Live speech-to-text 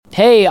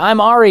Hey, I'm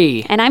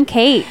Ari. And I'm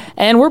Kait.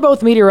 And we're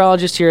both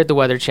meteorologists here at the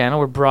Weather Channel.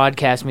 We're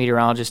broadcast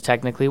meteorologists,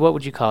 technically. What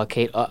would you call it,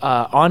 Kait?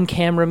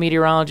 On-camera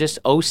meteorologists,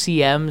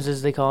 OCMs,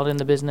 as they call it in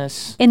the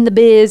business? In the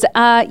biz.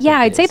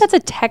 I'd say that's a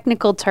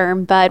technical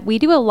term, but we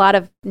do a lot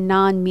of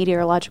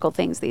non-meteorological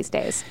things these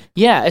days.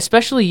 Yeah,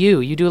 especially you.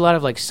 You do a lot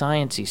of,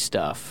 sciencey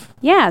stuff.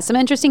 Yeah, some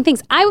interesting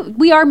things.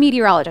 We are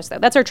meteorologists, though.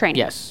 That's our training.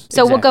 Yes,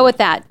 So We'll go with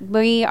that.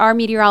 We are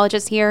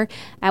meteorologists here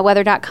at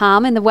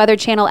weather.com and the Weather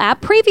Channel app.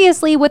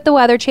 Previously with the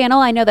Weather Channel,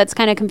 I know that's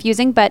kind of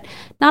confusing, but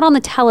not on the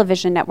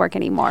television network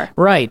anymore.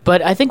 Right,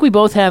 but I think we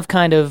both have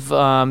kind of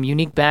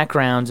unique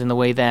backgrounds in the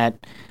way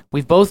that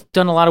we've both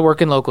done a lot of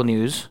work in local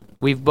news.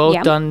 We've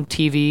both done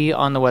TV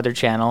on the Weather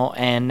Channel,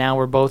 and now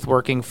we're both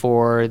working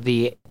for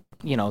the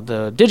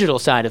digital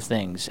side of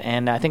things.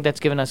 And I think that's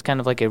given us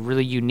kind of like a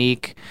really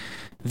unique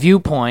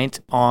viewpoint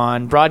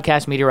on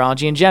broadcast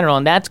meteorology in general,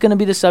 and that's going to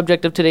be the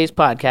subject of today's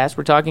podcast.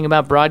 We're talking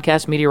about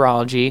broadcast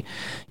meteorology,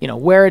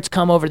 where it's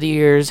come over the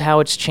years, how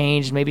it's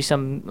changed, maybe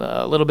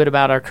a little bit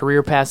about our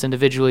career paths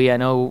individually. I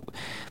know,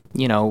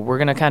 we're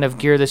going to kind of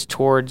gear this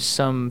towards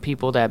some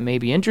people that may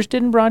be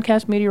interested in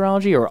broadcast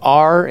meteorology or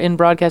are in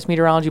broadcast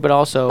meteorology, but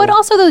also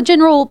the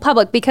general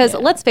public, because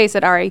let's face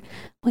it, Ari,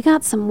 we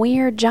got some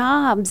weird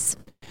jobs.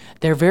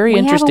 They're very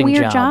interesting We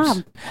have a weird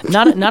jobs.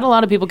 job. Not a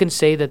lot of people can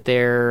say that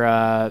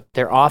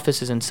their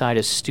office is inside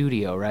a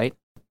studio, right?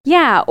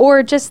 Yeah,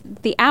 or just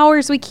the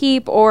hours we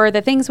keep or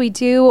the things we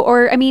do.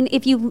 Or,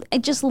 if you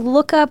just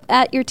look up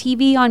at your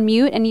TV on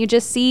mute and you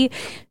just see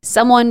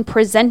someone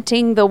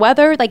presenting the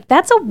weather,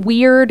 that's a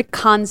weird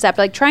concept.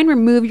 Try and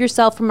remove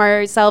yourself from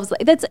ourselves.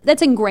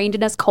 That's ingrained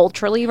in us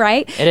culturally,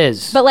 right? It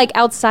is. But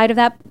outside of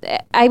that,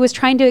 I was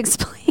trying to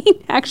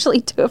explain actually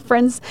to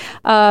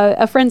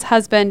a friend's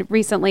husband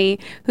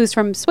recently who's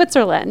from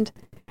Switzerland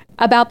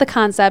about the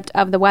concept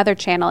of the Weather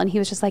Channel. And he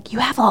was just like, you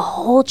have a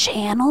whole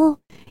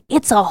channel?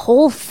 It's a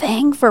whole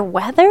thing for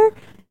weather?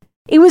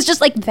 It was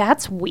just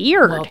that's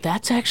weird. Well,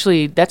 that's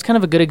kind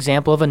of a good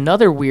example of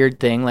another weird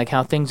thing, like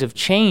how things have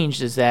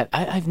changed, is that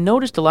I've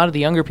noticed a lot of the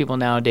younger people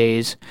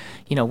nowadays,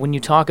 when you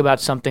talk about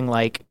something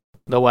like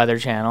the Weather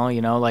Channel,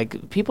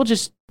 people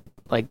just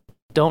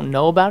don't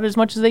know about it as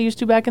much as they used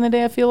to back in the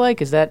day, I feel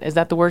like. Is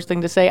that the worst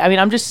thing to say?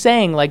 I'm just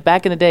saying,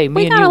 back in the day,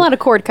 we got a lot of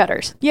cord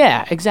cutters.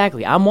 Yeah,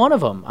 exactly. I'm one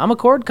of them. I'm a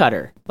cord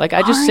cutter.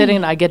 I just sit in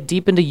and I get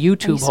deep into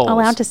YouTube holes.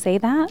 Allowed to say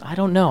that? I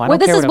don't know.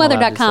 This is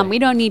weather.com. We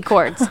don't need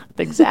cords.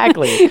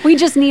 Exactly. We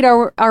just need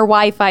our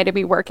Wi-Fi to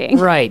be working.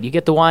 Right. You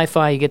get the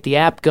Wi-Fi, you get the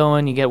app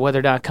going, you get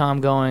weather.com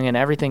going, and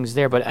everything's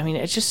there. But,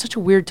 it's just such a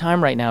weird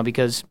time right now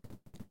because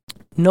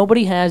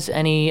nobody has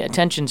any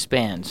attention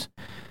spans.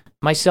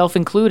 Myself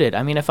included.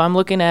 If I'm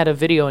looking at a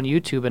video on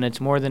YouTube and it's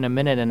more than a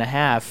minute and a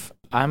half,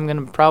 I'm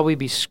going to probably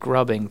be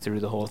scrubbing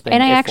through the whole thing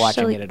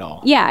watching it at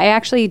all. Yeah, I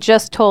actually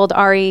just told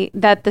Ari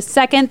that the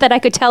second that I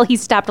could tell he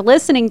stopped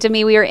listening to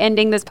me, we were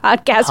ending this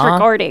podcast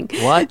recording.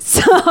 What?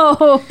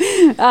 So,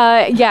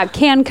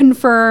 can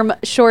confirm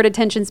short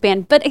attention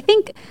span. But I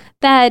think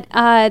that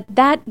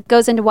that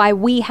goes into why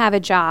we have a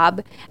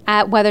job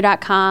at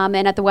weather.com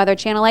and at the Weather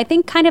Channel. I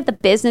think kind of the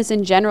business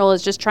in general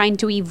is just trying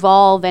to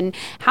evolve, and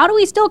how do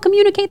we still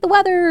communicate the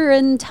weather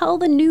and tell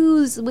the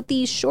news with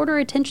these shorter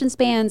attention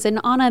spans and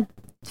on a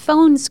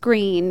phone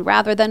screen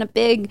rather than a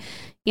big,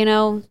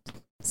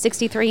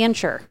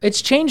 63-incher.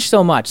 It's changed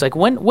so much.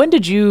 When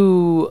did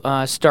you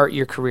start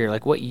your career?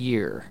 What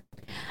year?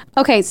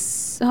 Okay,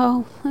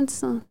 so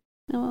let's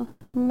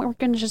we're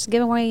going to just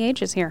give away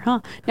ages here,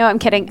 huh? No, I'm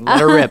kidding. Let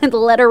her rip.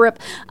 Let her rip.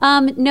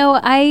 No,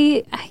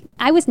 I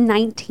was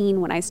 19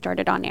 when I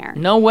started on air.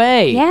 No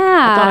way. Yeah.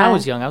 I thought I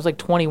was young. I was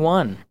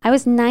 21. I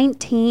was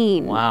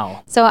 19.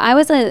 Wow. So I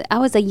was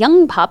a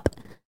young pup.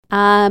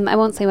 I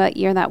won't say what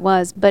year that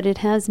was, but it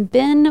has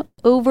been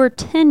over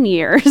 10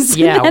 years.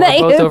 Yeah, we're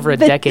both over a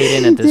decade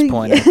in at this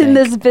point, I think. In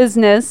this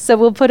business, so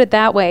we'll put it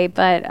that way.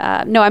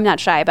 But no, I'm not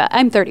shy about it.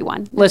 I'm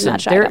 31. Listen, I'm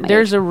not shy about my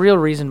there's age. a real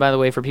reason, by the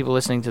way, for people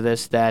listening to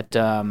this that,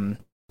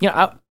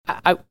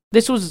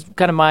 this was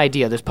kind of my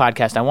idea, this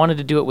podcast. I wanted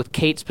to do it with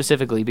Kait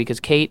specifically because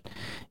Kait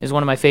is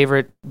one of my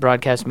favorite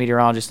broadcast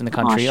meteorologists in the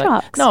country.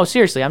 Shucks. No,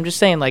 seriously, I'm just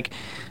saying,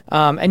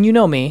 and you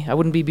know me, I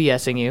wouldn't be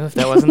BSing you if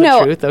that wasn't No.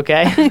 the truth,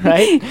 okay?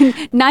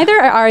 Right? Neither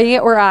Ari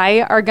or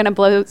I are going to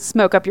blow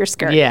smoke up your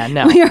skirt. Yeah,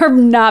 no. We are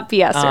not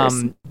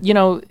BSers.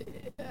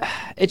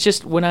 It's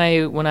just when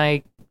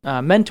I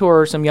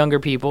mentor some younger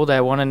people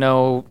that want to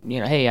know,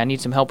 hey, I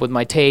need some help with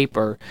my tape,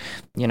 or,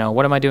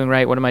 what am I doing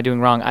right? What am I doing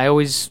wrong? I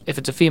always, if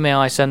it's a female,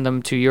 I send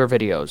them to your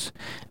videos.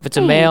 If it's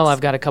a male,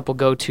 I've got a couple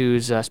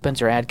go-tos.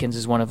 Spencer Adkins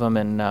is one of them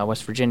in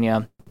West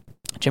Virginia.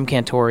 Jim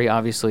Cantori,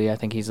 obviously, I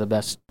think he's the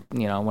best,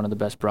 one of the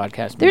best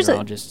broadcast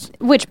meteorologists.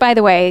 Which, by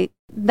the way,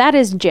 that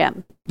is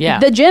Jim. Yeah.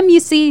 The Jim you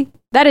see,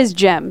 that is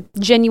Jim.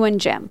 Genuine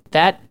Jim.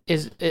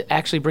 It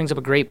actually brings up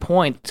a great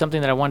point,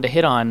 something that I wanted to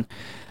hit on.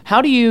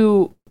 How do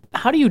you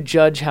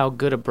judge how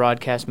good a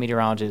broadcast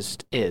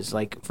meteorologist is?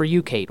 For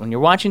you, Kait, when you're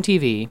watching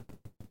TV,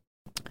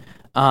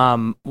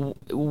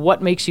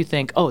 What makes you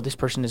think, oh, this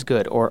person is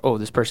good, or oh,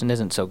 this person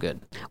isn't so good?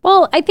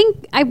 Well, I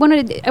think I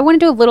want to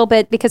do a little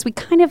bit because we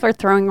kind of are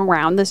throwing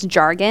around this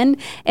jargon,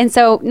 and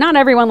so not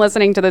everyone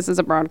listening to this is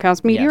a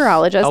broadcast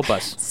meteorologist. Help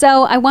us.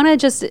 So I want to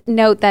just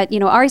note that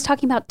Ari's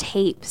talking about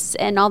tapes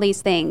and all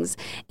these things,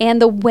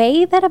 and the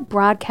way that a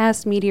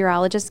broadcast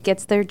meteorologist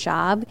gets their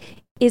job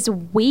is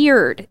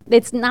weird.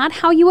 It's not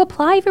how you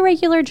apply for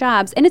regular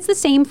jobs. And it's the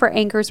same for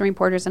anchors and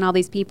reporters and all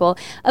these people.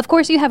 Of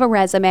course, you have a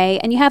resume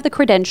and you have the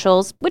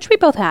credentials, which we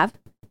both have.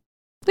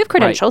 We have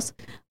credentials.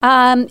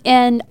 Right.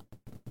 And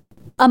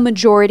a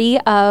majority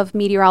of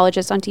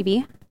meteorologists on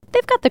TV,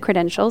 they've got the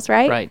credentials,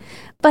 right? Right.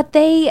 But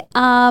they,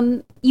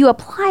 you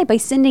apply by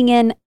sending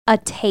in a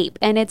tape.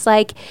 And it's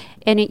like,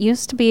 and it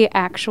used to be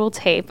actual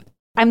tape.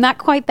 I'm not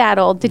quite that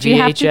old. Did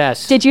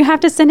VHS. Did you have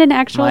to send in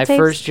actual tapes? My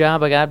first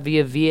job I got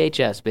via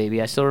VHS,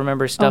 baby. I still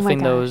remember stuffing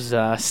those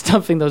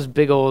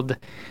big old,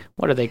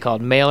 what are they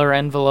called? Mailer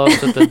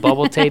envelopes with the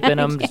bubble tape in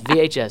them. Yeah.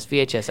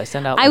 VHS. I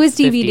sent out like I was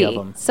 50 DVD, of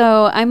them.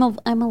 So I'm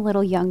a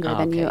little younger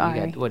than you are.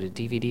 You got, what,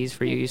 DVDs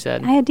for you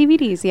said? I had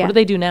DVDs, yeah. What do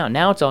they do now?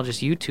 Now it's all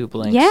just YouTube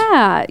links.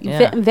 Yeah.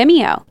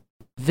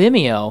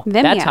 Vimeo.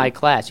 That's high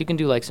class. You can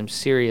do like some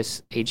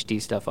serious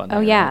HD stuff on there.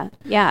 Oh yeah, right?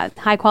 Yeah,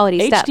 high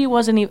quality stuff. HD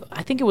wasn't even,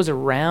 I think it was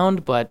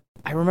around, but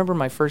I remember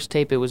my first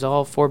tape, it was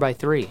all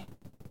 4x3.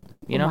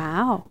 You know?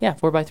 Wow. Yeah,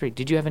 4x3.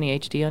 Did you have any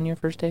HD on your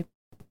first tape?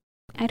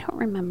 I don't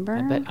remember.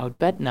 I would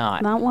bet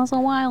not. That was a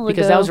while ago.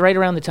 Because that was right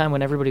around the time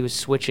when everybody was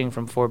switching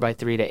from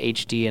 4x3 to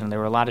HD, and there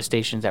were a lot of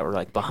stations that were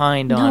like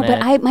behind on it. No,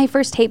 but my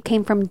first tape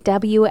came from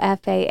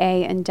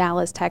WFAA in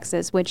Dallas,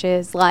 Texas, which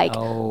is like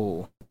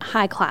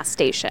high-class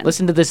station.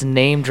 Listen to this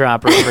name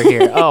dropper over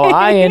here. Oh,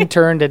 I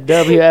interned at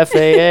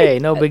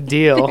WFAA. No big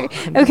deal.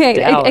 Okay,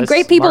 Dallas,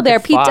 great people Market there.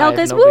 Pete 5,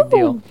 Deltas. No big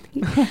deal.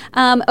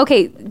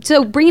 Okay,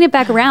 so bringing it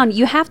back around,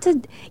 you had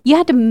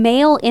to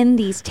mail in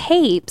these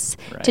tapes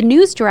to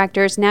news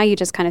directors. Now you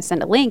just kind of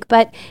send a link,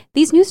 but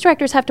these news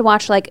directors have to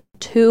watch like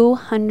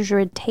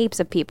 200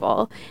 tapes of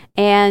people.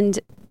 And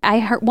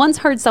I once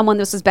heard someone,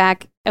 this was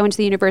back, I went to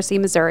the University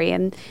of Missouri,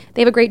 and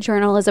they have a great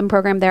journalism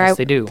program there. Yes,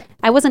 they do.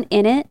 I wasn't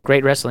in it.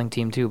 Great wrestling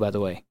team, too, by the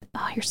way.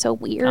 Oh, you're so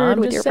weird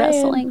with your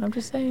wrestling. I'm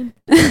just saying.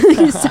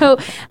 So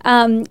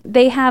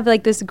they have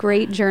like this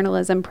great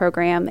journalism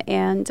program.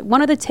 And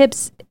one of the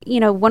tips,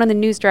 one of the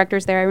news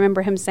directors there, I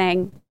remember him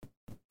saying,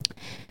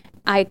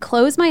 I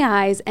close my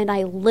eyes and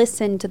I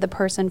listen to the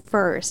person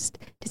first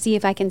to see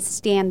if I can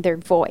stand their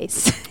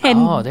voice.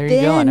 And there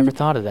you go. I never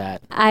thought of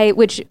that.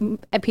 Which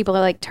people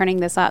are like turning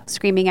this up,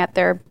 screaming at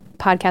their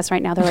podcast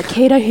right now. They're like,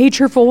 Kait, I hate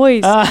your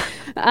voice. I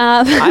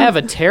have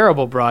a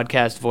terrible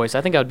broadcast voice.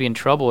 I think I would be in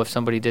trouble if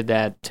somebody did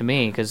that to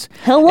me. Because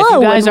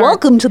hello and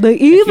welcome to the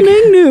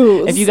evening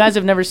news. If you guys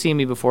have never seen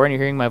me before and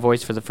you're hearing my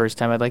voice for the first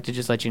time, I'd like to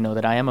just let you know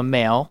that I am a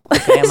male.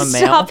 Okay, I'm a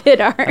male. Stop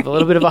it, Art. I have a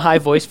little bit of a high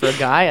voice for a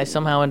guy. I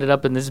somehow ended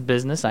up in this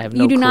business. I have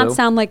no clue. You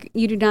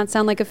do not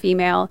sound like a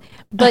female.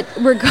 But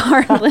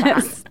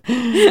regardless.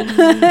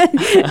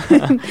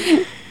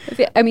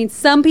 I mean,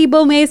 some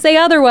people may say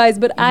otherwise,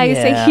 but I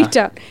say you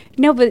don't.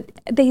 No, but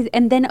they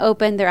then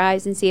open their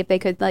eyes and see if they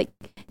could like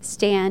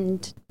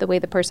stand the way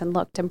the person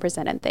looked and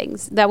presented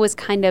things. That was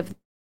kind of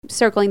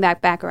circling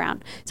that back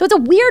around. So it's a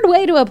weird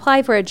way to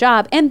apply for a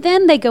job. And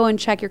then they go and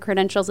check your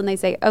credentials and they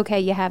say, okay,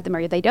 you have them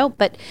or they don't.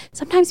 But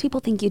sometimes people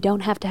think you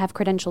don't have to have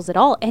credentials at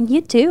all. And you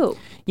do.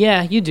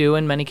 Yeah, you do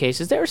in many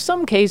cases. There are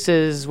some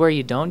cases where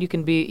you don't. You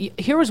can be.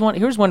 Here's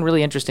one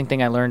really interesting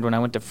thing I learned when I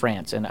went to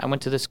France. And I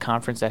went to this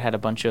conference that had a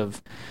bunch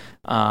of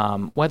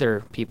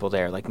weather people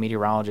there, like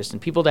meteorologists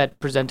and people that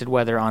presented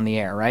weather on the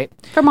air, right?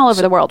 From all over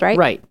the world, right?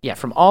 Right, yeah,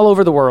 from all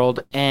over the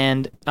world.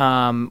 And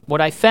what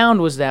I found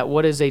was that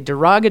what is a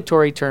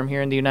derogatory term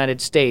here in the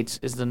United States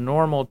is the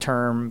normal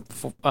term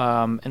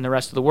in the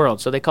rest of the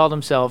world. So they call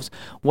themselves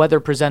weather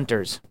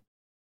presenters.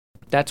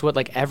 That's what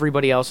like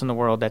everybody else in the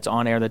world that's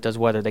on air that does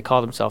weather, they call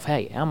themselves,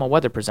 hey, I'm a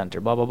weather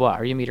presenter, blah, blah, blah.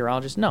 Are you a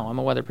meteorologist? No, I'm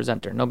a weather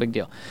presenter. No big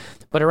deal.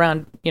 But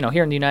around,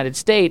 here in the United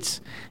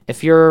States,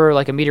 if you're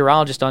like a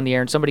meteorologist on the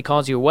air and somebody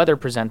calls you a weather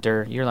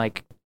presenter, you're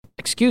like,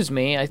 excuse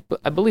me,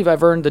 I believe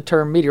I've earned the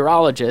term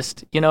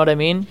meteorologist. You know what I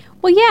mean?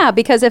 Well, yeah,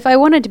 because if I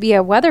wanted to be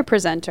a weather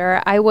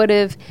presenter, I would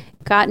have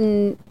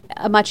gotten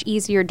a much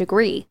easier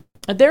degree.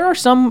 Are there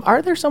some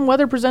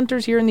weather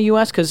presenters here in the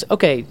U.S.? Because,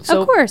 okay,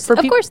 so... Of course,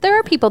 there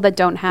are people that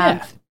don't have...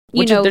 Yeah.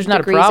 There's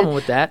not a problem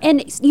with that.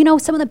 And,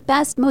 some of the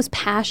best, most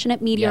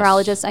passionate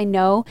meteorologists I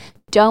know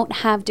don't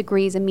have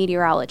degrees in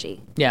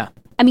meteorology. Yeah.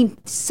 I mean,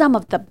 some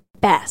of the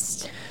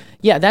best.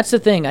 Yeah, that's the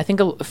thing. I think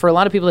for a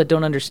lot of people that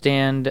don't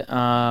understand,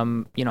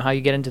 how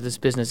you get into this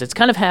business, it's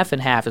kind of half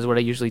and half is what I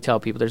usually tell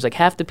people. There's like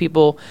half the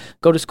people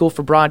go to school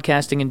for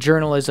broadcasting and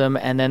journalism,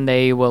 and then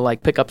they will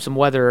like pick up some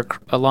weather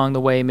along the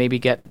way, maybe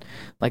get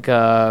like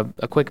a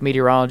quick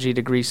meteorology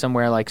degree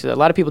somewhere. Like so a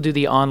lot of people do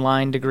the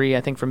online degree,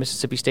 I think, from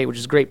Mississippi State, which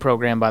is a great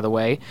program, by the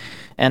way.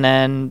 And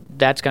then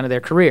that's kind of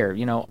their career.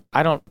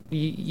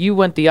 You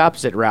went the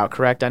opposite route,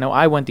 correct? I know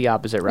I went the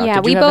opposite route. Yeah,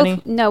 Did we you have both.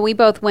 any? No, we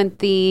both went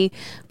the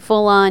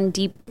full-on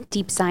deep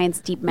science,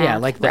 deep math. Yeah,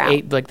 like the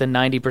route. like the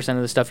 90%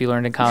 of the stuff you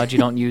learned in college you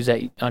don't use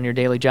on your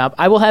daily job.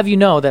 I will have you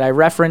know that I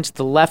referenced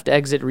the left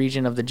exit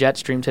region of the jet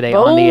stream today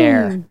on the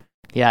air.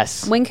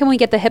 Yes. When can we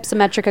get the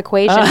hypsymmetric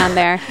equation on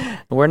there?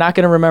 We're not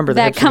going to remember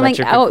the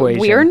hypsymmetric equation.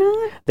 We're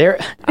not?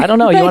 I don't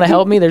know. You want to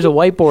help me? There's a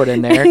whiteboard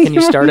in there. Can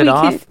you start it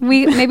off?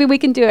 Maybe we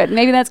can do it.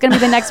 Maybe that's going to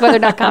be the next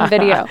weather.com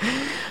video.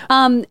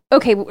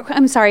 Okay,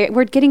 I'm sorry.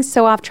 We're getting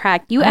so off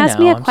track. You asked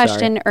me a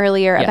question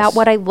earlier about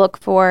what I look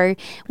for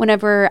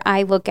whenever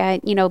I look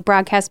at,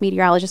 broadcast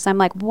meteorologists. I'm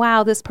like,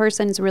 wow, this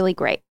person's really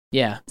great.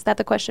 Yeah. Is that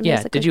the question? Yeah.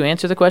 Basically? Did you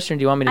answer the question? Or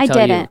do you want me to tell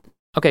you? I didn't.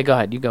 Okay, go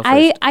ahead. You go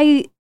first.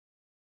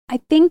 I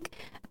think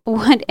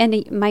what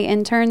my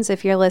interns,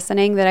 if you're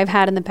listening, that I've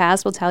had in the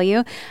past will tell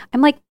you,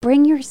 I'm like,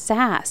 bring your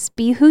sass.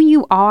 Be who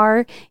you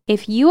are.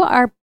 If you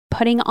are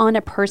putting on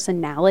a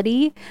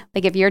personality,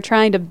 like if you're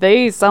trying to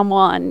be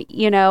someone,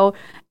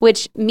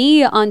 which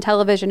me on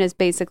television is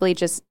basically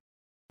just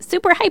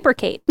super hyper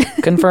Kait.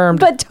 Confirmed.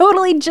 But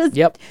totally just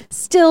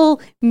still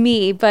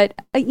me. But,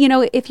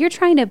 if you're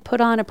trying to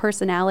put on a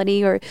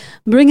personality or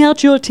bring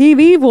out your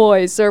TV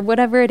voice or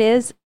whatever it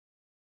is,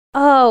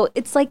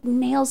 it's like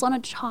nails on a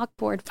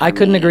chalkboard for I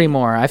couldn't me. agree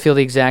more. I feel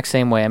the exact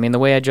same way. I mean, the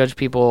way I judge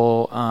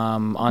people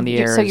on the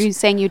air So you're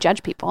saying you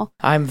judge people?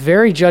 I'm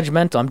very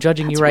judgmental. I'm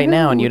judging you right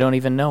now, and you don't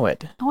even know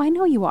it. Oh, I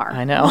know you are.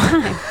 I know.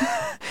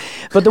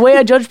 But the way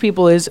I judge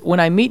people is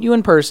when I meet you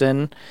in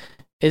person,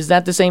 is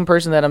that the same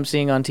person that I'm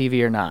seeing on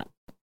TV or not?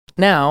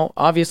 Now,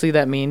 obviously,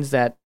 that means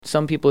that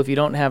some people, if you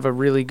don't have a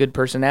really good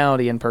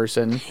personality in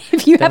person...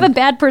 If you have a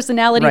bad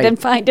personality, then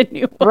find a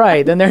new one.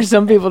 Right. Then there's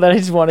some people that I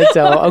just want to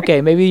tell,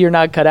 okay, maybe you're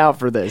not cut out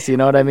for this. You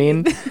know what I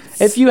mean?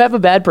 If you have a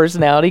bad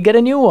personality, get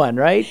a new one,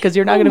 right? Because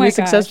you're not going to be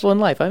successful in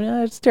life. I mean,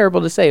 it's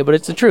terrible to say, but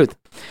it's the truth.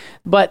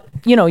 But,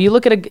 you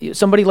look at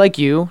somebody like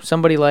you,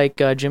 somebody like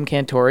Jim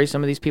Cantori,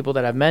 some of these people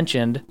that I've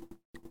mentioned...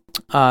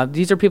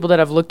 these are people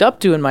that I've looked up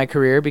to in my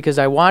career because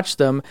I watch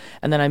them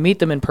and then I meet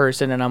them in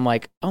person and I'm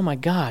like, oh my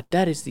God,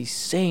 that is the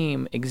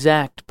same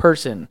exact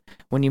person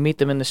when you meet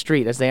them in the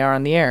street as they are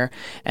on the air.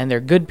 And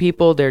they're good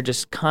people. They're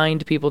just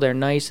kind people. They're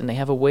nice and they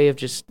have a way of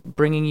just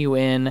bringing you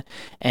in.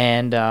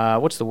 And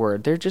what's the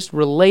word? They're just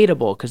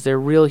relatable because they're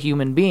real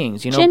human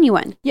beings.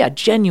 Genuine. Yeah,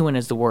 genuine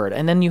is the word.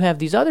 And then you have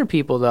these other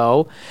people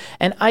though.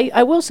 And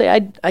I will say,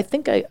 I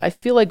think I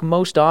feel like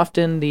most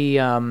often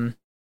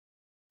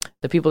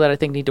the people that I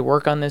think need to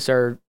work on this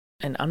are,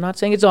 and I'm not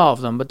saying it's all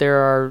of them, but there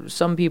are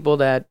some people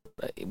that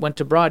went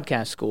to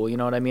broadcast school, you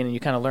know what I mean? And you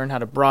kind of learn how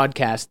to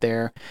broadcast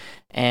there.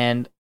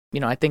 And,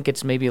 I think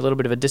it's maybe a little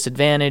bit of a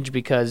disadvantage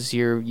because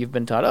you've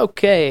been taught,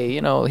 okay,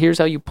 here's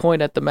how you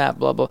point at the map,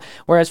 blah, blah.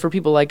 Whereas for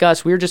people like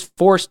us, we're just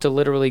forced to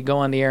literally go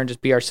on the air and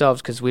just be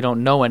ourselves because we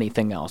don't know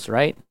anything else,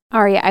 right?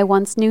 Ari, I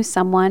once knew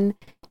someone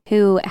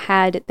who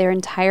had their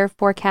entire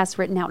forecast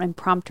written out in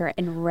prompter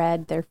and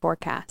read their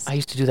forecast. I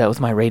used to do that with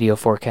my radio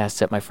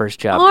forecasts at my first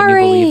job. Can you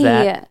believe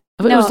that?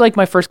 It was like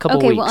my first couple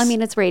weeks. Okay, well, I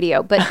mean, it's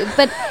radio, but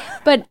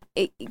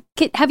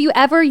have you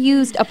ever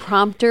used a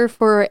prompter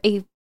for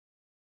a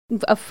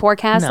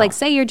forecast? No. Like,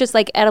 say you're just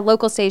like at a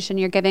local station,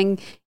 you're giving,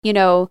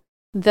 you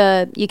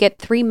get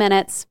 3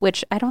 minutes,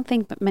 which I don't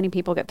think many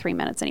people get 3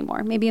 minutes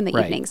anymore. Maybe in the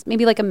evenings,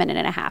 maybe like a minute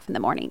and a half in the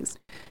mornings.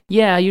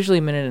 Yeah, usually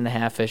a minute and a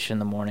half-ish in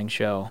the morning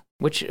show,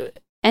 which...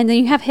 And then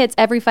you have hits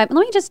every 5. Let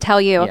me just tell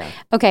you,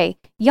 okay,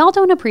 y'all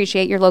don't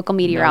appreciate your local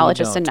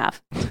meteorologist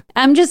enough.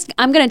 I'm going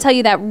to tell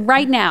you that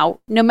right now,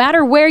 no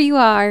matter where you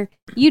are,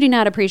 you do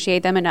not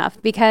appreciate them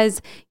enough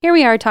because here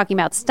we are talking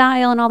about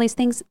style and all these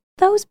things.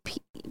 Those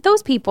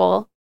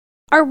people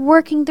are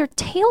working their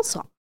tails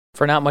off.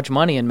 For not much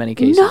money in many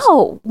cases.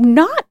 No,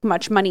 not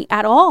much money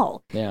at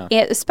all. Yeah.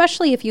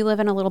 Especially if you live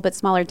in a little bit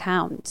smaller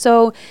town.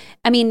 So,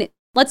 I mean,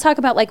 let's talk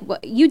about like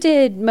what you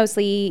did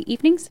mostly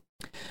evenings.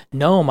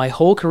 No, my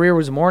whole career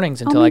was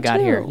mornings until I got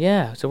too. here.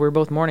 Yeah, so we're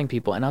both morning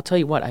people. And I'll tell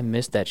you what, I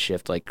missed that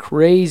shift like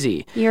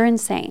crazy. You're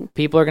insane.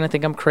 People are going to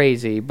think I'm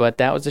crazy, but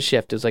that was the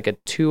shift. It was like a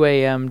 2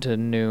 a.m. to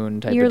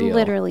noon type of deal. You're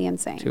literally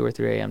insane. 2 or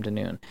 3 a.m. to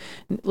noon.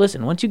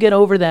 Listen, once you get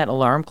over that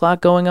alarm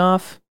clock going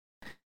off,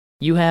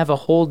 you have a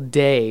whole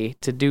day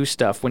to do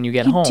stuff when you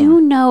get home. You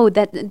do know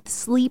that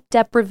sleep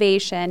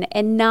deprivation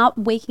and not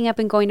waking up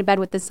and going to bed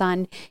with the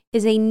sun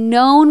is a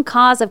known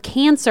cause of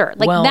cancer.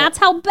 Like, that's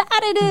how bad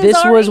it is.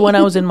 This was when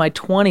I was in my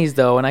 20s,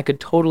 though, and I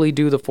could totally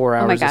do the 4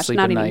 hours oh my gosh, of sleep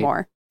not a night.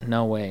 Anymore.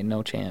 No way,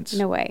 no chance.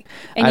 No way.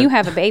 And you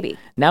have a baby.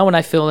 Now when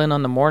I fill in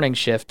on the morning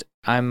shift,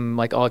 I'm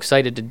like all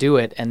excited to do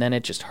it, and then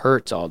it just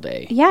hurts all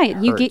day. Yeah,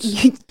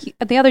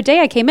 the other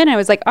day I came in and I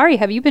was like, Ari,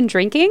 have you been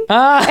drinking?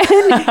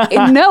 Ah.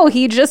 And no,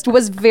 he just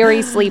was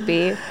very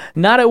sleepy.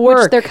 Not at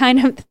work. Which they're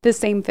kind of the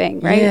same thing,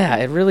 right? Yeah,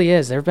 it really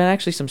is. There have been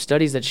actually some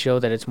studies that show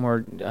that it's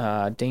more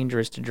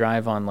dangerous to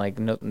drive on like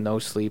no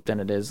sleep than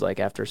it is like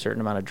after a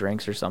certain amount of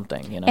drinks or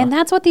something, And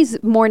that's what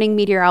these morning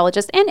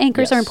meteorologists and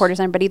anchors or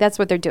reporters, everybody, that's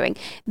what they're doing.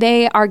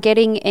 They are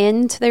getting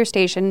into their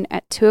station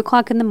at 2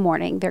 o'clock in the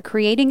morning. They're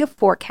creating a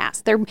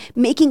forecast. They're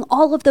making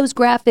all of those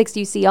graphics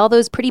you see, all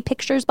those pretty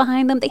pictures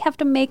behind them. They have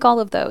to make all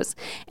of those.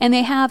 And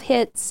they have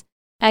hits.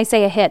 I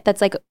say a hit,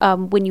 that's like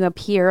when you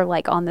appear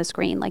like on the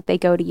screen, like they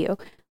go to you.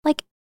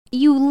 Like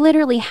you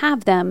literally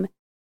have them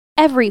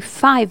every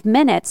 5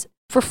 minutes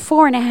for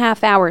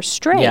 4.5 hours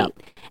straight. Yeah.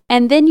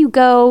 And then you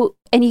go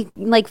and you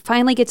like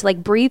finally get to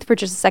like breathe for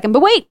just a second.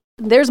 But wait,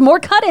 there's more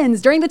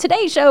cut-ins during the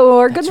Today Show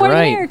or Good Morning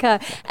America.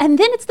 And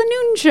then it's the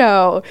noon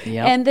show.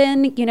 Yep. And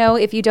then, you know,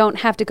 if you don't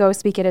have to go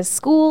speak at a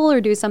school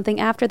or do something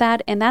after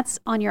that, and that's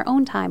on your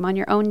own time, on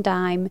your own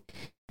dime,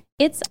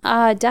 it's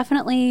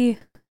definitely...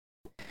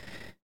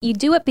 You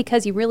do it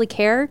because you really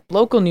care.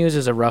 Local news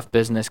is a rough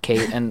business,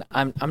 Kait, and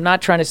I'm not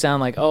trying to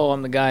sound like, oh,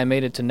 I'm the guy who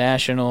made it to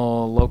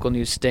national. Local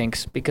news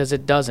stinks, because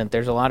it doesn't.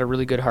 There's a lot of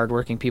really good,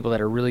 hardworking people that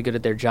are really good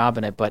at their job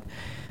in it, but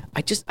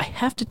I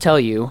have to tell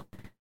you,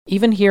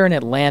 even here in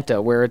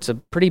Atlanta, where it's a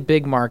pretty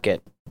big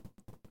market,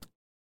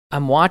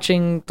 I'm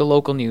watching the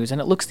local news, and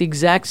it looks the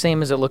exact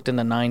same as it looked in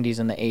the 90s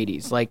and the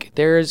 80s. Like,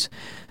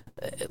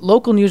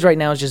 local news right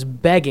now is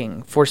just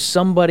begging for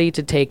somebody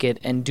to take it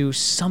and do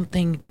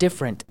something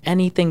different,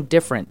 anything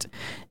different.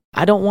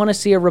 I don't want to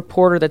see a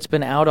reporter that's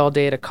been out all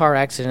day at a car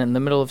accident in the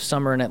middle of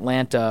summer in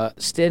Atlanta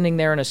standing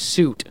there in a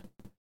suit,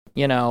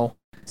 you know.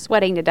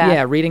 Sweating to death.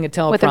 Yeah, reading a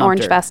teleprompter. With an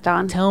orange vest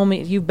on. Tell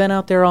me, you've been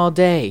out there all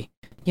day.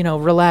 You know,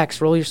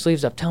 relax, roll your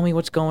sleeves up. Tell me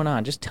what's going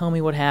on. Just tell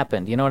me what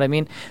happened. You know what I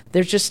mean?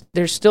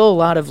 There's still a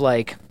lot of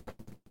like,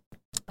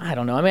 I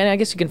don't know. I mean, I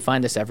guess you can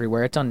find this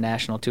everywhere. It's on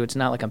national, too. It's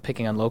not like I'm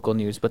picking on local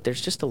news, but there's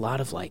just a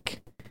lot of,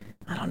 like,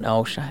 I don't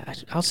know. I'll say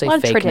fakeness. A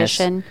lot of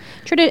tradition.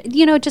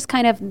 You know, just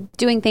kind of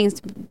doing things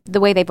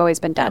the way they've always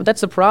been done.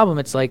 That's the problem.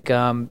 It's like, you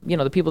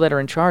know, the people that are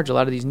in charge, a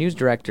lot of these news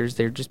directors,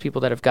 they're just people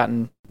that have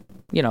gotten,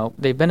 you know,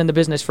 they've been in the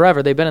business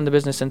forever. They've been in the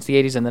business since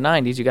the 80s and the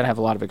 90s. You got to have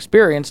a lot of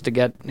experience to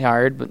get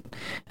hired,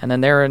 and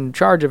then they're in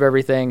charge of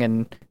everything,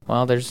 and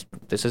well, this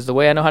is the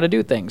way I know how to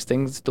do things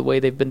the way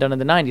they've been done in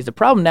the 90s. The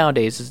problem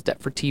nowadays is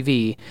that for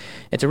TV,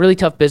 it's a really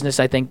tough business,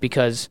 I think,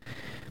 because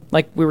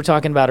like we were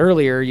talking about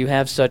earlier, you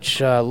have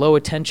such low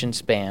attention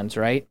spans,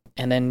 right?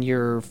 And then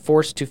you're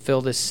forced to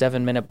fill this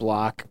 7-minute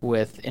block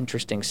with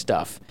interesting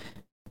stuff.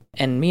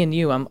 And me and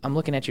you, I'm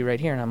looking at you right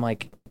here, and I'm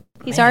like,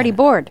 he's already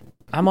bored.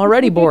 I'm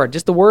already bored.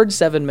 Just the word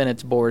 7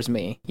 minutes bores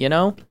me, you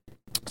know?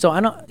 So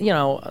I know, you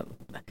know,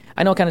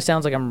 I know it kind of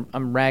sounds like I'm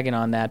ragging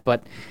on that,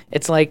 but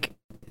it's like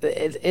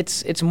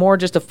it's more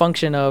just a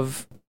function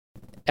of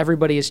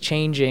everybody is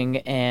changing,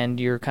 and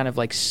you're kind of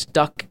like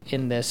stuck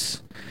in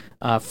this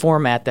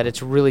format that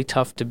it's really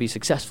tough to be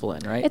successful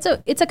in, right?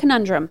 It's a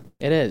conundrum.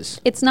 It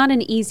is. It's not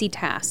an easy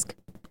task.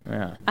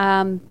 Yeah.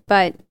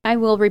 But I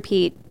will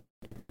repeat,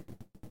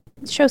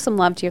 show some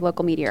love to your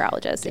local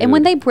meteorologist. Dude. And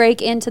when they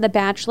break into The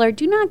Bachelor,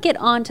 do not get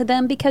onto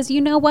them, because you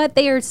know what?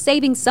 They are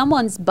saving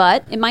someone's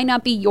butt. It might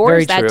not be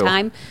yours that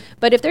time.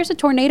 But if there's a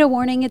tornado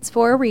warning, it's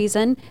for a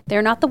reason.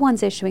 They're not the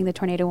ones issuing the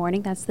tornado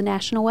warning. That's the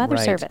National Weather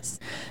Service.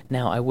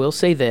 Now, I will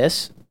say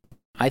this.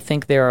 I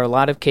think there are a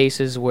lot of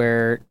cases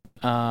where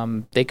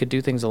they could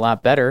do things a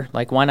lot better.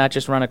 Like, why not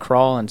just run a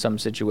crawl in some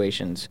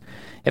situations?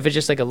 If it's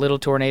just like a little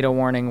tornado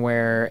warning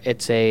where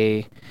it's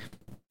a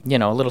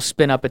little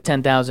spin up at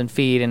 10,000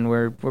 feet, and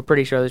we're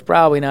pretty sure there's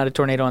probably not a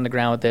tornado on the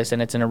ground with this,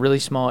 and it's in a really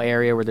small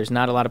area where there's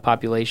not a lot of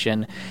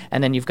population,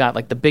 and then you've got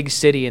like the big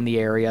city in the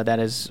area that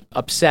is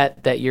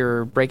upset that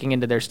you're breaking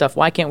into their stuff.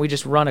 Why can't we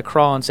just run a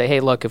crawl and say, hey,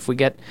 look, if we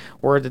get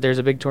word that there's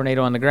a big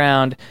tornado on the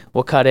ground,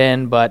 we'll cut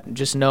in, but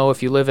just know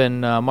if you live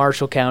in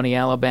Marshall County,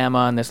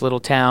 Alabama, in this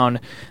little town,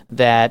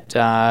 that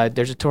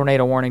there's a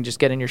tornado warning, just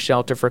get in your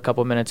shelter for a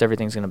couple minutes,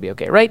 everything's going to be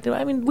okay, right?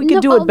 I mean, we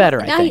can do it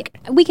better, I think.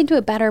 We can do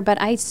it better,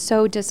 but I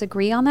so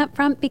disagree on that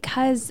front,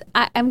 because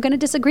I'm going to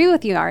disagree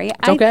with you, Ari.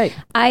 It's okay.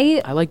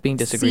 I like being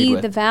disagreed with.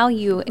 See the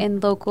value in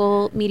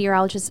local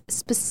meteorologists,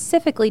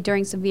 specifically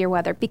during severe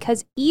weather,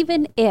 because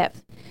even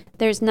if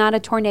there's not a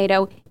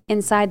tornado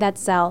inside that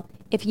cell,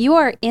 if you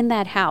are in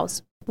that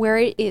house where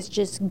it is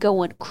just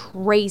going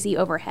crazy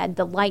overhead,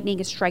 the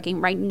lightning is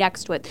striking right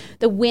next to it,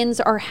 the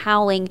winds are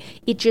howling,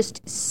 it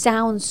just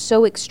sounds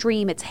so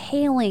extreme, it's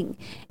hailing,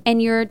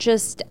 and you're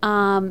just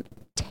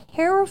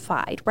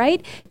terrified,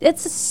 right?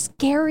 It's a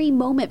scary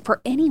moment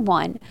for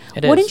anyone.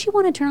 Wouldn't you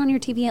want to turn on your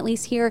TV and at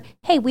least hear,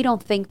 hey, we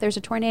don't think there's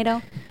a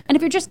tornado? And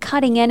if you're just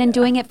cutting in and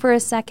doing it for a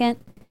second,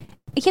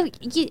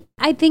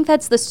 I think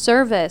that's the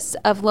service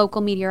of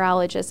local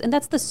meteorologists, and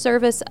that's the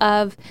service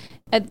of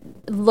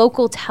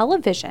local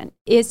television,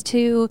 is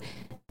to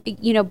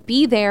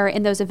be there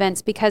in those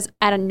events, because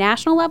at a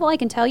national level, I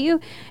can tell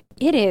you,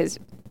 it is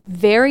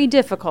very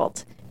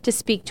difficult to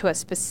speak to a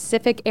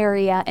specific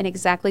area and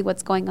exactly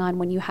what's going on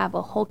when you have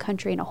a whole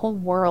country and a whole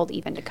world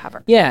even to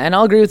cover. Yeah, and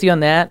I'll agree with you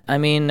on that. I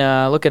mean,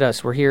 look at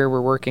us. We're here.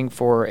 We're working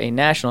for a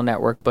national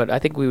network, but I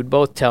think we would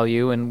both tell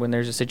you, and when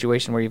there's a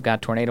situation where you've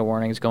got tornado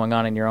warnings going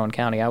on in your own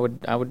county, I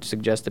would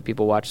suggest that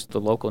people watch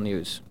the local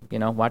news.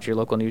 Watch your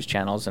local news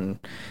channels, and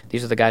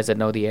these are the guys that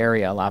know the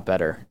area a lot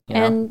better.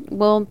 And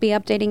we'll be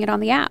updating it on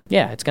the app.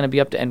 Yeah, it's going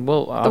to be and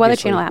we'll the Weather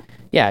Channel app.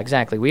 Yeah,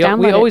 exactly. We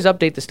always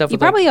update the stuff. You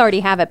probably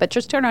already have it, but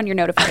just turn on your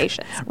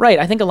notifications. Right.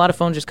 I think a lot of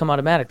phones just come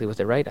automatically with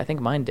it, right? I think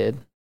mine did.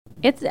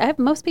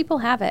 Most people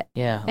have it.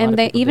 Yeah. And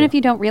even if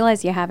you don't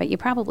realize you have it, you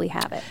probably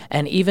have it.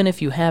 And even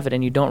if you have it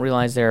and you don't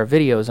realize there are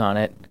videos on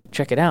it,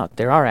 check it out.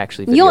 There are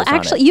actually videos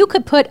on it. You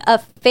could put a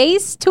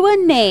face to a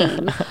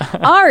name.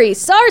 Ari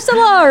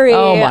Sarsalari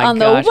on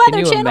the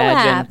Weather Channel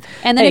app.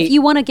 And then if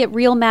you want to get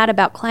real mad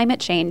about climate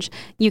change,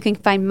 you can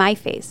find my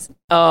face.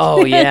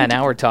 Oh, yeah.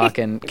 Now we're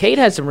talking. Kait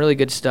has some really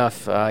good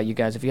stuff, you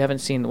guys. If you haven't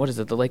seen, what is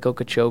it? The Lake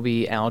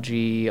Okeechobee,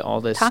 algae,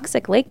 all this.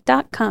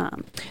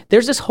 ToxicLake.com.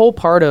 There's this whole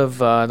part of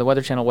the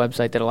Weather Channel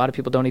website that a lot of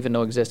people don't even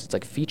know exists. It's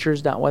like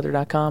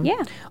features.weather.com.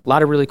 Yeah. A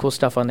lot of really cool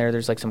stuff on there.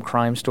 There's like some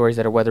crime stories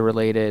that are weather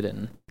related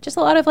and just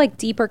a lot of like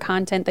deeper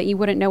content that you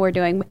wouldn't know we're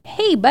doing.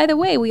 Hey, by the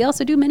way, we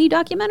also do mini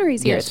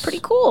documentaries here. Yes. It's pretty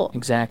cool.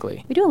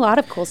 Exactly. We do a lot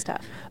of cool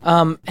stuff.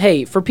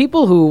 Hey, for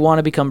people who want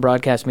to become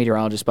broadcast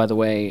meteorologists, by the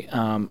way,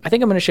 I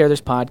think I'm going to share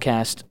this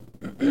podcast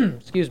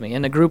excuse me,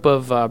 in the group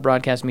of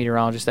broadcast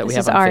meteorologists that we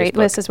have on Facebook.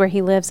 This is where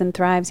he lives and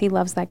thrives. He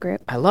loves that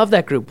group. I love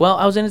that group. Well,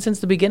 I was in it since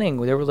the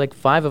beginning. There were like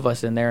 5 of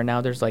us in there, and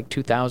now there's like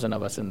 2,000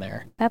 of us in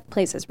there. That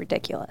place is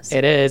ridiculous.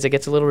 It is. It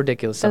gets a little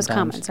ridiculous sometimes. Those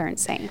comments are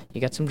insane. You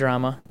got some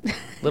drama.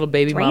 Little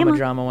baby mama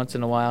drama once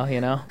in a while,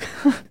 you know.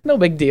 No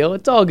big deal.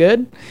 It's all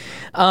good.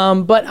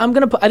 But I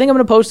think I'm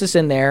gonna post this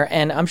in there,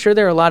 and I'm sure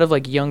there are a lot of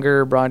like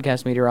younger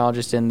broadcast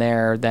meteorologists in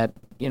there that,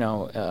 you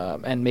know,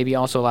 and maybe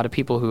also a lot of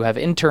people who have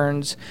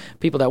interns,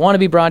 people that want to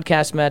be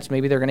broadcast mets.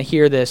 Maybe they're going to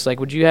hear this. Like,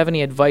 would you have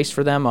any advice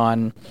for them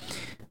on,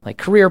 like,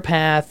 career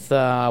path,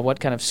 what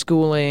kind of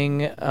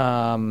schooling, you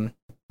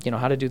know,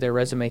 how to do their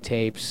resume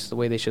tapes, the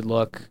way they should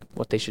look,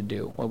 what they should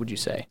do? What would you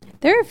say?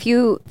 There are a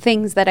few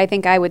things that I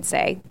think I would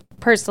say,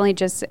 personally,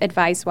 just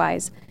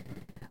advice-wise.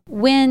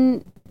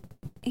 When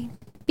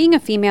being a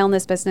female in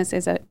this business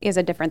is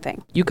a different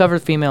thing. You cover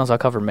females, I'll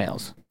cover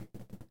males.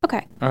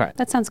 Okay. All right.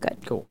 That sounds good.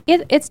 Cool.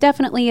 It's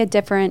definitely a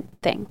different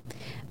thing.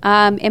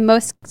 In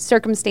most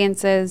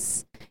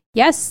circumstances,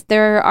 yes,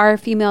 there are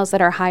females that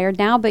are hired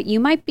now, but you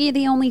might be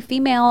the only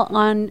female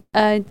on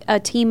a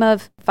team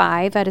of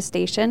 5 at a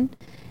station.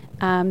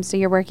 So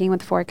you're working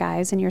with 4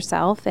 guys and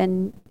yourself,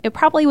 and it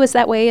probably was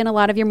that way in a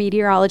lot of your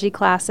meteorology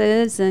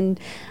classes, and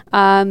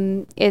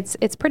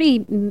it's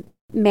pretty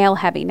male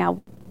heavy.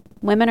 Now,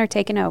 women are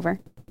taking over.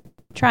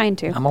 Trying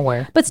to. I'm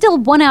aware. But still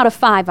 1 out of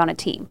 5 on a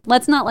team.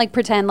 Let's not like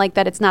pretend like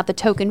that it's not the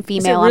token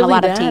female on a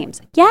lot of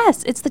teams.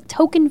 Yes, it's the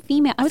token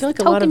female. I feel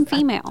like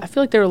I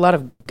feel like there are a lot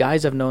of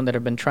guys I've known that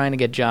have been trying to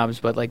get jobs,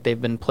 but like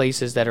they've been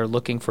places that are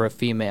looking for a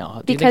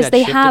female. Because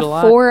they have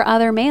 4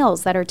 other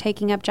males that are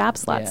taking up job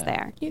slots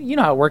there. You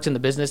know how it works in the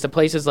business. The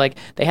places like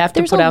they have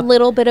to put out... There's a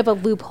little bit of a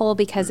loophole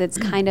because it's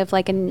kind of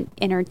like an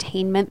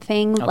entertainment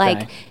thing. Okay.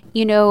 Like,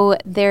 you know,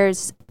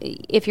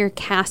 if you're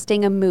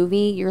casting a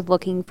movie, you're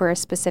looking for a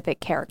specific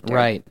character.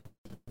 Right.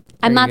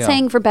 I'm not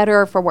saying for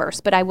better or for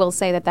worse, but I will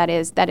say that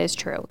is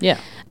true. Yeah.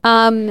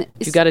 If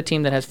you've got a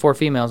team that has 4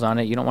 females on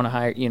it, you don't want to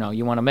hire, you know,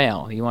 you want a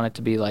male. You want it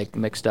to be like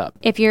mixed up.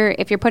 If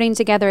you're putting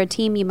together a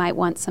team, you might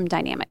want some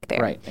dynamic there.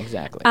 Right,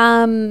 exactly.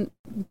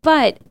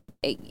 But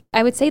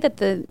I would say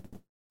that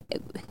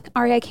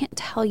Ari, I can't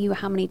tell you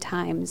how many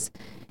times,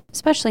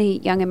 especially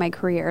young in my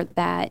career,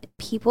 that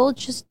people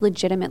just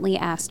legitimately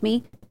asked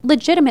me,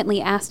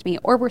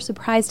 or were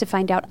surprised to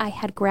find out I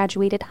had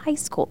graduated high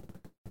school.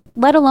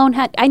 Let alone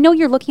I know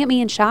you're looking at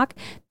me in shock.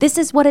 This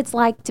is what it's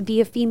like to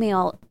be a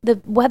female. The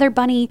weather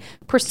bunny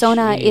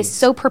persona is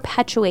so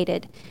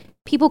perpetuated.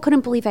 People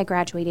couldn't believe I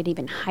graduated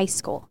even high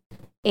school.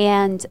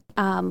 And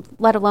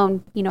let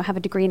alone, you know, have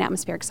a degree in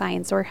atmospheric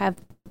science or have,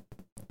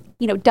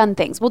 you know, done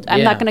things. Well,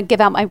 I'm not going to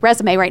give out my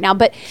resume right now,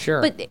 but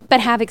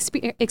but have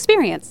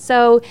experience.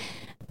 So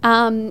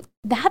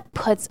that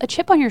puts a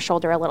chip on your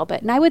shoulder a little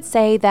bit. And I would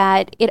say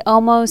that it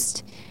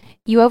almost,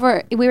 we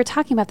were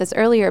talking about this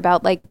earlier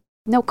about like,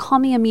 no, call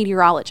me a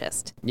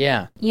meteorologist.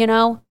 Yeah. You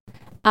know,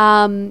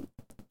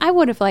 I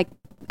would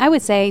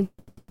say,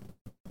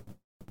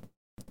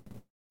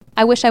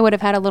 I wish I would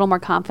have had a little more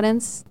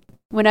confidence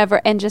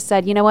and just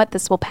said, you know what,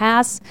 this will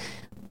pass.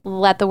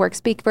 Let the work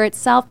speak for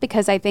itself,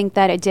 because I think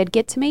that it did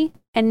get to me.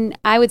 And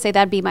I would say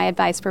that'd be my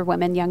advice for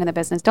women young in the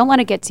business. Don't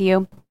let it get to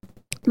you.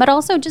 But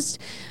also just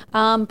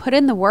put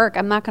in the work.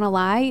 I'm not going to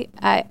lie.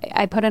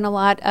 I put in a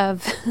lot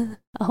of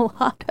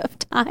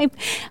time.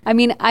 I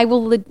mean, I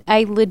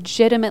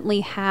legitimately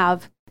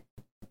have,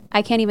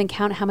 I can't even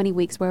count how many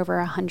weeks were over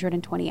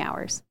 120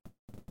 hours.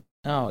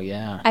 Oh,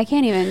 yeah. I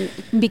can't even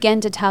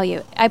begin to tell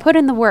you. I put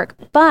in the work.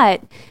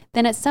 But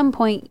then at some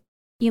point,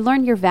 you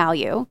learn your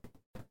value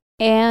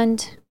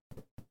and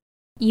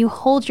you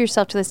hold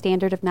yourself to the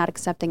standard of not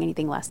accepting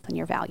anything less than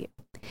your value.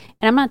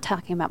 And I'm not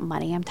talking about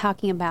money. I'm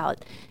talking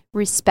about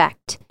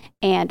respect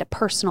and a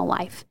personal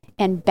life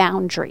and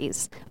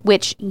boundaries,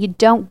 which you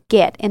don't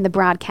get in the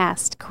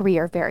broadcast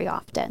career very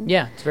often.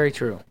 Yeah, it's very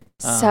true.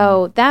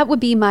 So that would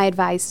be my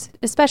advice,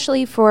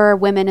 especially for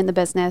women in the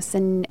business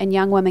and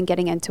young women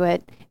getting into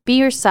it. Be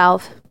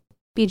yourself,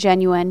 be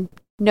genuine,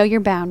 know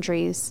your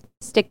boundaries,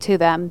 stick to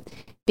them,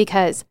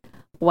 because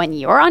when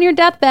you're on your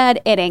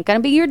deathbed, it ain't going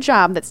to be your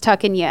job that's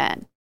tucking you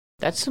in.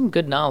 That's some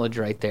good knowledge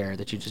right there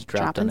that you just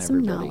dropped on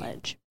everybody. Some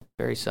knowledge.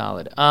 Very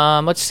solid.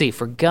 Let's see.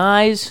 For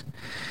guys,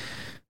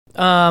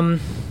 I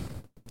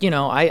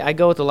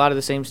go with a lot of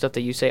the same stuff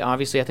that you say.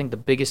 Obviously, I think the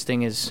biggest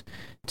thing is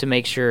to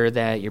make sure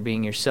that you're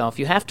being yourself.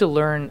 You have to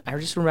learn. I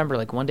just remember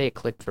like one day it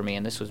clicked for me,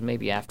 and this was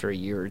maybe after a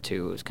year or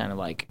two. It was kind of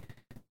like,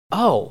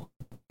 oh,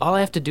 all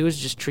I have to do is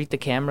just treat the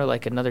camera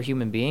like another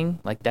human being.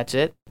 Like that's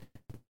it.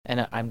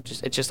 And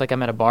it's just like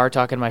I'm at a bar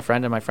talking to my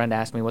friend, and my friend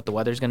asked me what the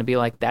weather's going to be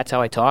like. That's how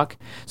I talk.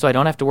 So I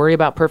don't have to worry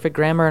about perfect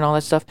grammar and all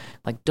that stuff.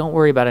 Like, don't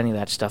worry about any of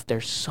that stuff.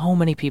 There's so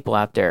many people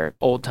out there,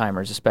 old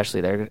timers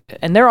especially there.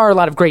 And there are a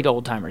lot of great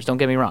old timers, don't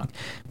get me wrong.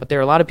 But there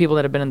are a lot of people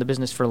that have been in the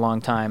business for a long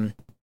time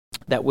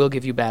that will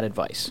give you bad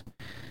advice.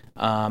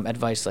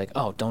 Advice like,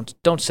 oh,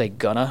 don't say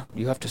gonna.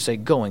 You have to say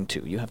going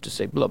to. You have to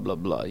say blah blah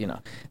blah.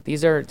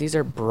 These are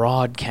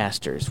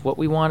broadcasters. What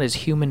we want is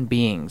human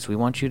beings. We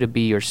want you to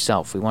be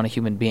yourself. We want a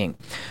human being.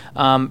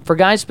 For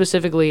guys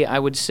specifically, I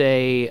would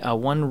say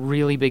one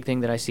really big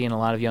thing that I see in a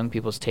lot of young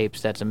people's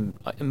tapes that's an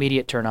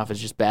immediate turnoff is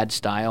just bad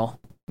style.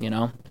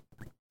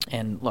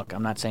 And look,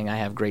 I'm not saying I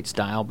have great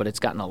style, but it's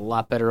gotten a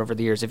lot better over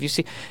the years. If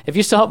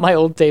you saw what my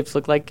old tapes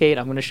look like, Kate,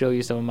 I'm going to show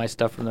you some of my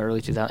stuff from the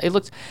early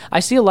 2000s. I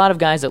see a lot of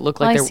guys that look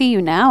like they're... I see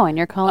you now, and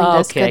you're calling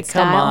this good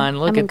style. Okay, come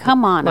on.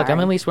 Come on. Look,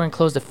 I'm at least wearing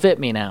clothes that fit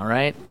me now,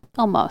 right?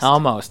 Almost.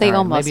 They right.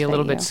 Almost maybe a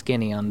little fit bit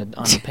skinny on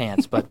the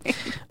pants, but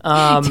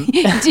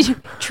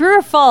true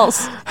or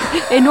false?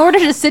 In order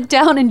to sit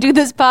down and do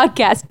this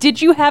podcast,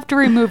 did you have to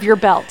remove your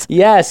belt?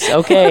 Yes.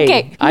 Okay.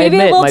 Okay. I Maybe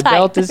admit a little my tight.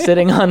 belt is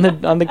sitting on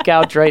the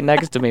couch right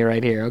next to me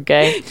right here.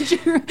 Okay.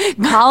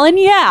 Calling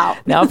you out.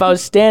 Now, if I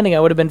was standing, I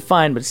would have been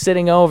fine, but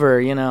sitting over,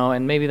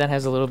 and maybe that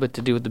has a little bit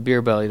to do with the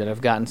beer belly that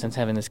I've gotten since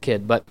having this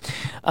kid. But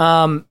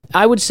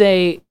I would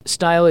say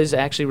style is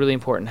actually really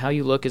important. How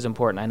you look is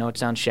important. I know it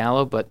sounds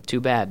shallow, but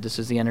too bad. This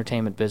is the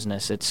entertainment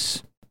business.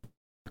 It's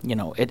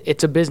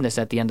it's a business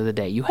at the end of the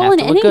day. You have to look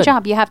good. Well, in any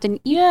job, you have to.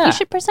 You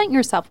should present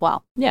yourself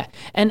well. Yeah,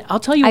 and I'll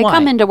tell you why. I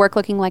come into work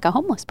looking like a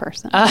homeless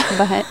person,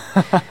 but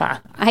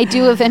I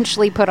do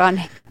eventually put on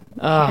hair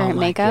and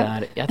makeup.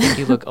 God. I think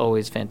you look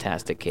always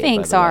fantastic, Kate.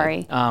 Thanks,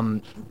 sorry.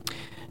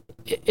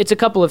 It's a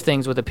couple of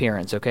things with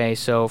appearance, okay?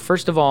 So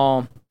first of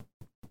all,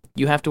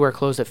 you have to wear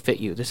clothes that fit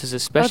you. This is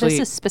especially... this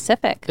is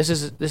specific. This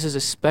is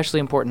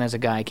especially important as a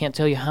guy. I can't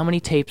tell you how many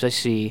tapes I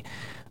see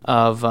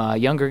of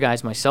younger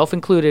guys, myself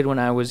included when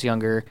I was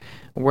younger,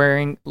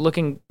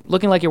 looking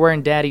like you're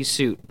wearing daddy's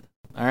suit,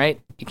 all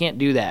right? You can't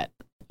do that.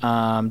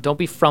 Don't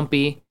be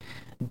frumpy.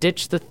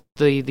 Ditch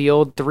the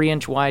old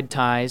 3-inch wide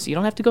ties. You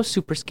don't have to go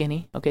super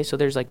skinny. Okay, so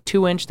there's like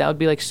 2-inch. That would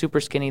be like super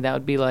skinny. That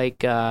would be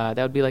like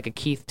a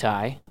Keith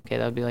tie. Okay,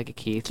 that would be like a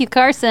Keith. Keith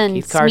Carson.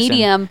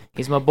 Medium.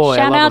 He's my boy.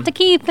 Shout out him. to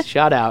Keith.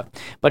 Shout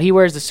out. But he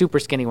wears the super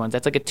skinny ones.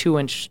 That's like a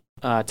 2-inch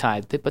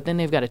tie. But then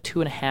they've got a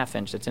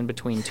 2.5-inch that's in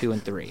between 2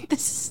 and 3.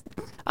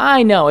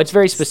 I know, it's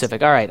very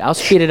specific. All right, I'll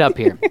speed it up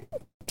here.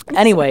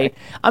 Anyway,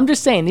 I'm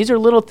just saying, these are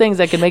little things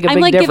that can make a big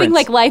difference. I'm like giving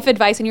like life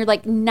advice, and you're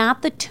like,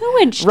 not the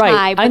 2-inch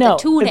tie, but the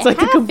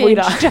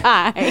 2.5-inch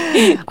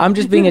tie. I'm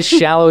just being as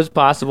shallow as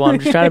possible. I'm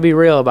just trying to be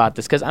real about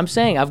this, because I'm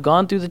saying I've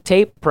gone through the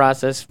tape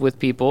process with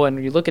people,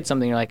 and you look at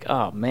something, you're like,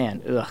 oh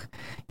man, ugh.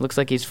 Looks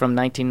like he's from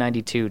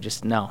 1992.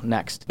 Just no,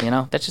 next.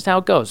 That's just how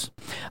it goes.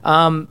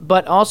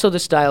 But also the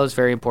style is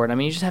very important. I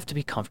mean, you just have to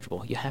be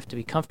comfortable. You have to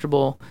be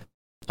comfortable.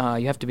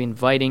 You have to be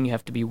inviting. You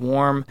have to be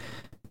warm.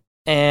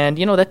 And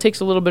that takes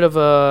a little bit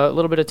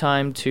of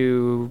time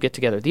to get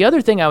together. The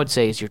other thing I would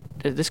say is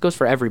this goes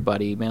for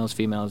everybody, males,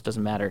 females,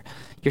 doesn't matter.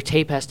 Your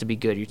tape has to be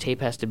good. Your tape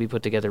has to be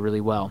put together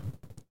really well.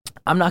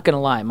 I'm not going to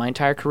lie. My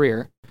entire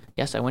career,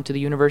 yes, I went to the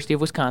University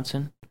of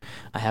Wisconsin.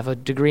 I have a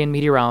degree in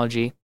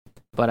meteorology,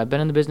 but I've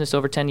been in the business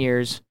over 10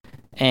 years,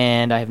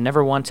 and I have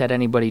never once had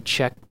anybody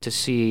check to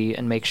see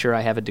and make sure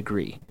I have a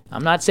degree.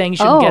 I'm not saying you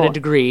shouldn't get a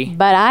degree.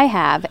 But I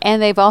have, and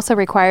they've also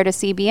required a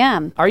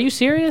CBM. Are you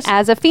serious?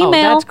 As a female,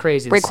 that's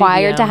crazy.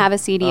 Required CBM? to have a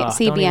CBM.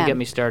 Don't even get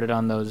me started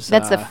on those.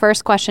 That's the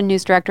first question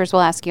news directors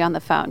will ask you on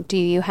the phone. Do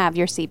you have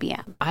your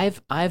CBM?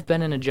 I've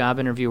been in a job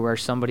interview where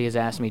somebody has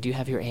asked me, do you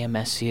have your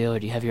AMS seal or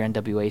do you have your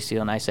NWA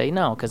seal? And I say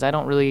no, because I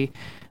don't really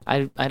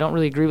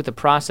agree with the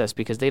process,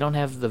 because they don't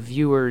have the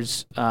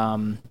viewers'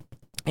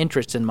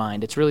 interests in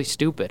mind. It's really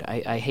stupid.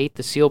 I hate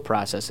the seal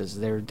processes.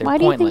 They're Why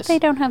pointless. do you think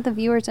they don't have the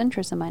viewers'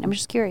 interests in mind? I'm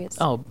just curious.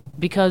 Oh,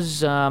 because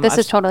this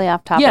is totally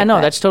off topic. Yeah,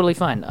 no, that's totally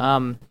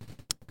fine.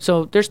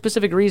 So there's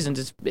specific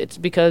reasons. It's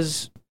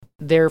because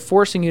they're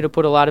forcing you to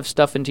put a lot of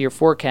stuff into your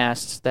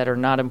forecasts that are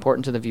not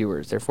important to the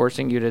viewers. They're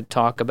forcing you to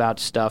talk about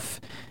stuff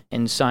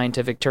in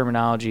scientific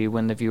terminology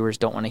when the viewers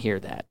don't want to hear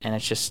that. And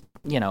it's just,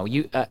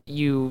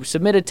 you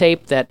submit a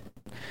tape that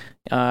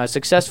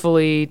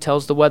successfully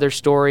tells the weather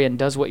story and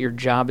does what your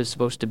job is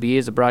supposed to be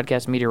as a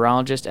broadcast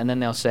meteorologist, and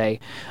then they'll say,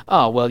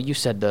 oh, well, you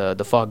said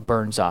the fog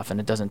burns off, and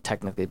it doesn't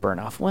technically burn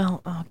off.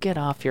 Well, get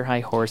off your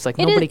high horse. Like,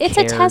 nobody cares.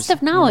 It's a test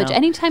of knowledge.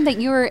 Anytime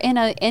that you're in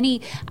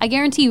I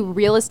guarantee you,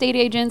 real estate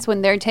agents,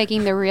 when they're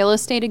taking the real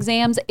estate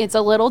exams, it's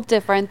a little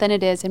different than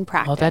it is in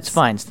practice. Oh, that's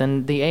fine. So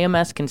then the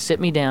AMS can sit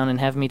me down and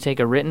have me take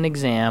a written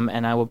exam,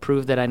 and I will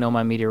prove that I know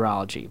my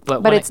meteorology.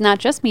 But it's not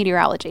just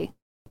meteorology.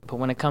 But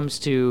when it comes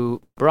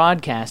to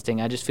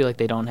broadcasting, I just feel like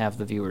they don't have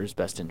the viewer's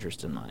best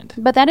interest in mind.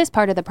 But that is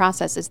part of the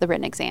process, is the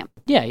written exam.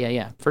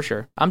 Yeah, for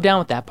sure. I'm down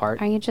with that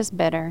part. Are you just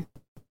bitter?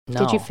 No.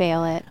 Did you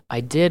fail it?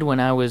 I did when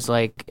I was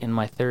like in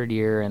my 3rd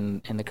year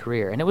in the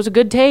career. And it was a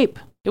good tape.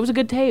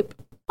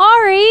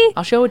 Ari!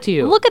 I'll show it to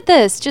you. Look at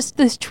this. Just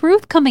this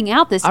truth coming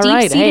out. This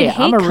deep-seated hate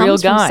I'm a real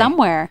comes guy. from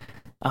somewhere.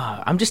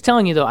 I'm just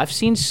telling you, though, I've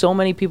seen so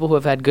many people who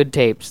have had good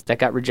tapes that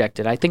got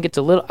rejected. I think it's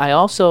a little... I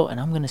also... And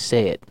I'm going to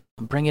say it.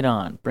 Bring it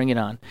on.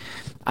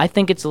 I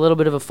think it's a little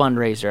bit of a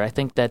fundraiser. I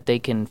think that they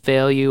can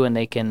fail you and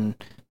they can,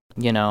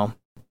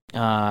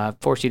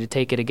 force you to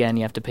take it again.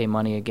 You have to pay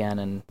money again,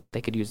 and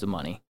they could use the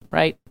money,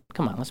 right?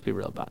 Come on, let's be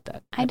real about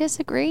that. I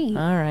disagree.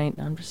 All right,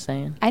 I'm just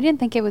saying. I didn't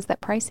think it was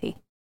that pricey.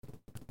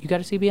 You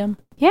got a CBM?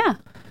 Yeah.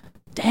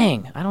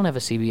 Dang, I don't have a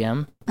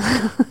CBM.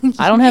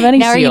 I don't have any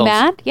now, seals. Are you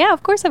mad? Yeah,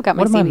 of course I've got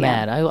my CBM. What am I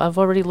mad? I've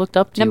already looked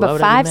up to Number you.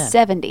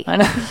 570. I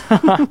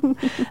know.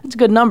 It's a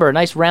good number. A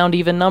nice round,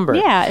 even number.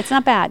 Yeah, it's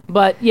not bad.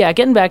 But yeah,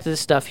 getting back to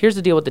this stuff, here's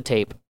the deal with the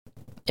tape.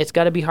 It's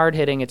got to be hard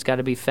hitting. It's got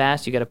to be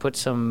fast. You got to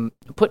put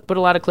a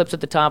lot of clips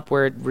at the top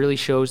where it really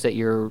shows that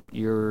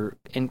you're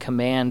in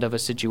command of a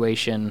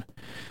situation.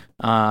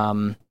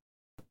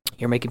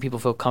 You're making people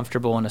feel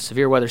comfortable in a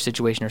severe weather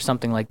situation or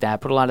something like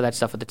that. Put a lot of that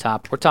stuff at the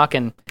top. We're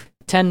talking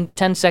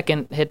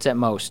 10-second hits at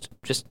most.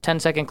 Just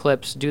 10-second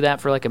clips. Do that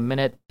for like a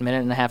minute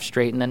and a half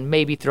straight, and then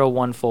maybe throw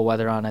one full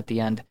weather on at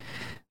the end.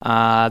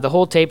 The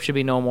whole tape should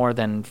be no more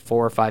than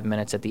 4 or 5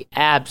 minutes at the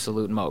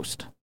absolute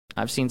most.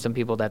 I've seen some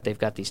people that they've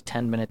got these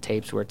 10-minute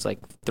tapes where it's like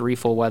 3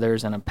 full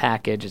weathers and a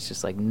package. It's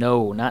just like,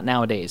 no, not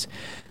nowadays.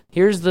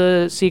 Here's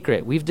the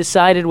secret. We've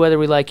decided whether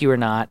we like you or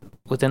not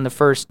within the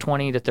first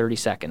 20 to 30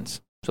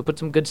 seconds. So put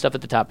some good stuff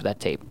at the top of that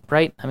tape,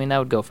 right? I mean, that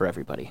would go for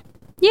everybody.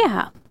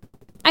 Yeah.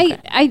 Okay.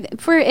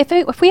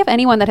 If we have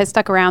anyone that has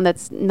stuck around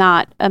that's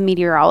not a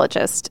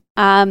meteorologist,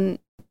 I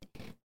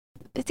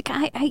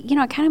kind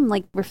of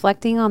like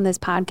reflecting on this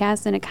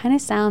podcast, and it kind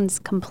of sounds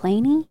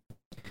complaining.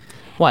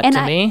 What,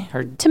 to me?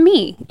 Or? To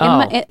me.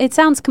 Oh. It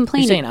sounds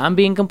complaining. You're saying I'm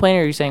being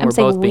complaining, or are you saying we're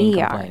both being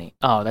complaining?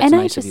 Oh, that's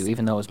nice of you,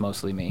 even though it was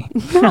mostly me.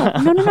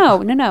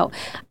 No.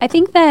 I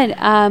think that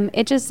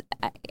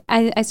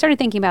I started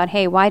thinking about,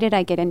 hey, why did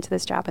I get into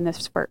this job in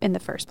the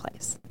first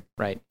place?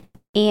 Right.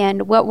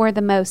 And what were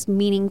the most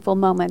meaningful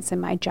moments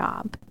in my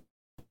job?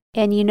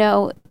 And,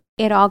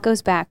 it all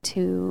goes back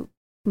to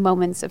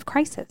moments of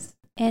crisis,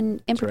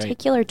 and in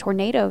particular,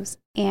 tornadoes,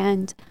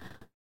 and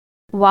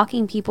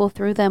walking people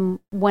through them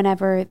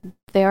whenever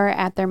they're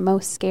at their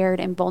most scared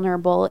and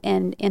vulnerable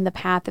and in the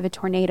path of a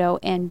tornado,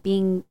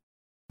 and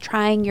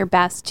trying your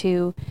best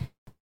to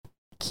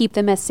keep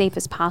them as safe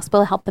as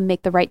possible, help them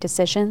make the right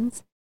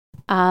decisions.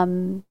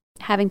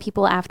 Having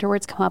people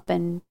afterwards come up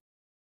and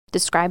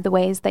describe the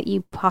ways that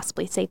you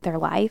possibly saved their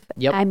life.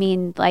 Yep. I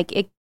mean,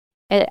 like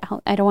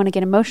I don't want to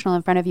get emotional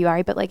in front of you,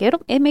 Ari, but like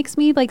it makes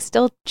me like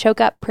still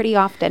choke up pretty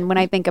often when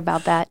I think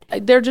about that.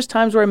 There are just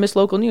times where I miss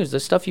local news. The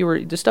stuff you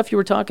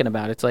were talking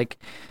about. It's like,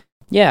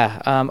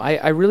 yeah,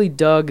 I really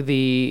dug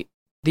the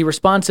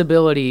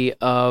responsibility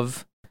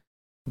of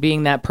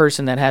being that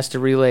person that has to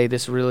relay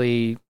this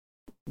really,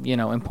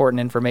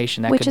 important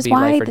information that could be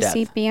life or death.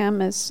 Which is why the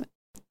CPM is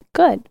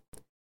good,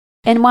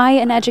 and why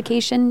an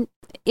education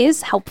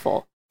is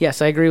helpful. Yes,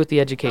 I agree with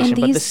the education,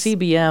 but the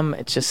CBM,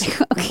 it's just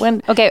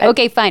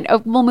okay, fine.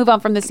 We'll move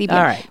on from the CBM.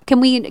 All right. Can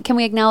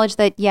we acknowledge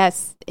that?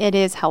 Yes, it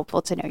is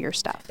helpful to know your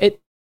stuff.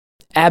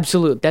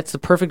 Absolutely. That's the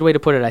perfect way to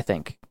put it, I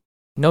think.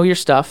 Know your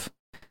stuff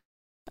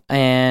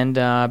and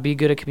be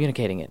good at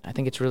communicating it. I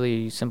think it's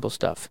really simple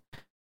stuff.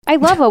 I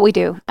love what we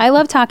do. I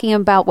love talking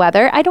about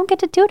weather. I don't get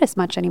to do it as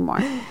much anymore.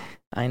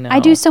 I know.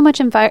 I do so much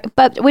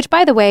which,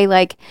 by the way,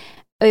 like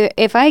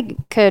if I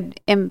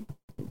could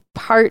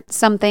impart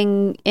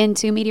something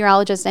into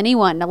meteorologists,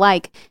 anyone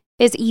like,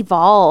 is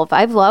evolve.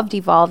 I've loved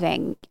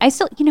evolving. I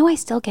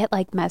still get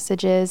like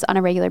messages on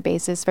a regular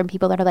basis from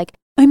people that are like,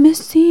 I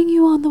miss seeing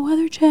you on the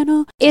Weather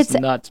Channel. It's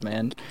nuts,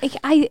 man.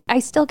 I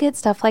still get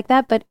stuff like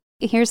that, but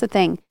here's the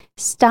thing.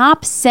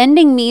 Stop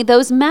sending me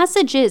those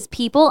messages,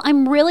 people.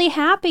 I'm really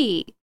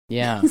happy.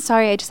 Yeah.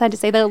 Sorry, I just had to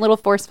say that a little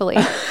forcefully.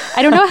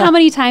 I don't know how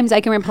many times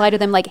I can reply to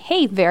them like,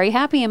 hey, very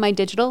happy in my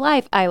digital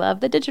life. I love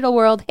the digital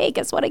world. Hey,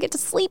 guess what? I get to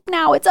sleep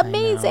now. It's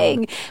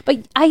amazing.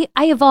 But I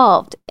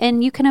evolved,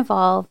 and you can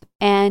evolve.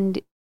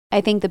 And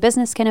I think the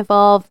business can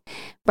evolve.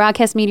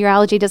 Broadcast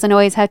meteorology doesn't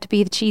always have to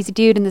be the cheesy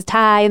dude in the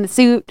tie and the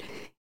suit.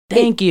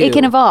 Thank you. It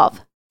can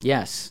evolve.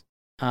 Yes.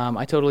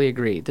 I totally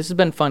agree. This has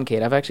been fun,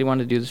 Kait. I've actually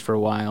wanted to do this for a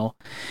while.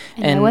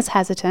 And I was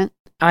hesitant.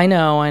 I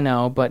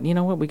know, but you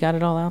know what? We got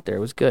it all out there.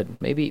 It was good.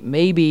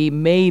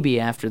 Maybe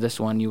after this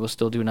one, you will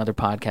still do another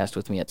podcast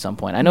with me at some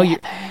point. I know you.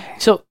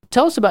 So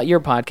tell us about your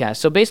podcast.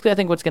 So basically, I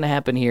think what's going to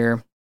happen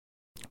here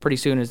pretty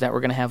soon is that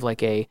we're going to have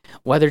like a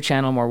Weather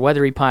Channel, more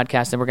weathery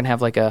podcast, and we're going to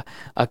have like a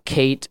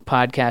Kait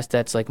podcast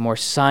that's like more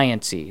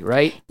science-y,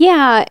 right?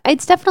 Yeah,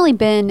 it's definitely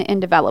been in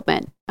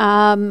development.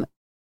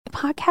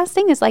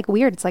 Podcasting is like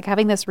weird. It's like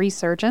having this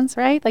resurgence,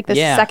 right? Like this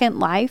second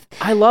life.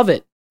 I love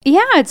it.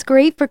 Yeah, it's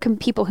great for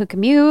people who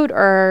commute,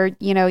 or,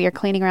 you're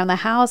cleaning around the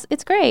house.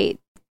 It's great.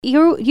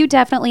 you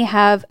definitely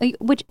have,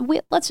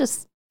 let's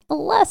just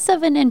less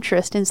of an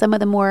interest in some of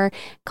the more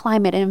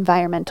climate and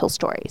environmental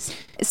stories.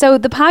 So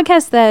the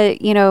podcast that,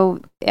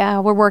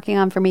 we're working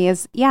on for me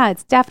is,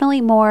 it's definitely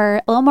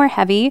a little more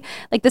heavy.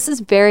 Like, this is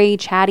very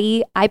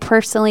chatty. I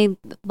personally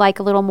like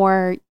a little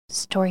more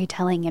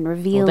storytelling and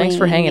revealing. Well, thanks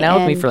for hanging out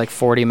with me for like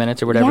 40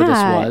 minutes or whatever this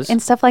was.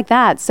 And stuff like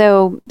that.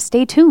 So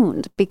stay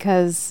tuned,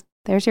 because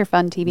there's your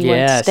fun TV word.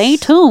 Yes. Stay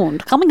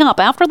tuned. Coming up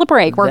after the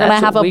break, we're going to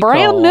have a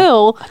brand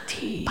new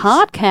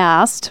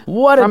podcast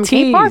from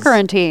Kait Parker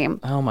and team.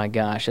 Oh my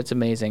gosh, that's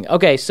amazing.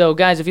 Okay, so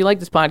guys, if you like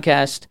this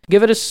podcast,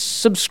 give it a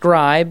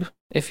subscribe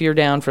if you're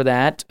down for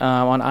that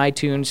on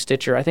iTunes,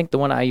 Stitcher. I think the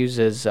one I use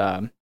is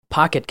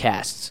Pocket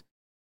Casts.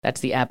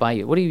 That's the app I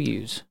use. What do you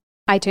use?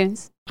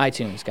 iTunes,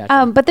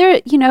 gotcha. But there,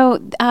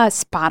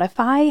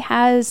 Spotify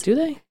has... Do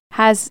they?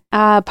 Has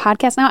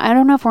podcasts now. I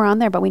don't know if we're on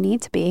there, but we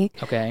need to be.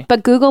 Okay.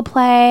 But Google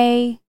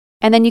Play,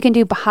 and then you can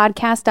do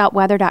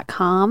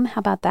podcast.weather.com. How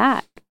about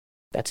that?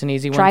 That's an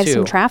easy one, Drive too.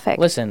 some traffic.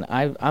 Listen,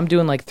 I'm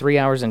doing like 3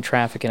 hours in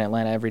traffic in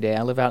Atlanta every day.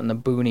 I live out in the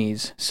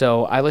boonies,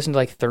 so I listen to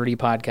like 30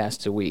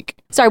 podcasts a week.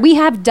 Sorry, we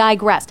have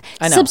digressed.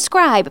 I know.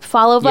 Subscribe.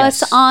 Follow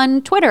us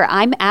on Twitter.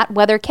 I'm at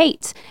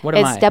WeatherKait. What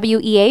am I? It's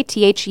WeatherKait.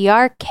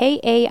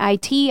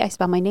 I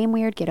spell my name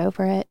weird. Get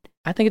over it.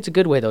 I think it's a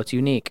good way, though. It's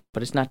unique,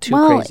 but it's not too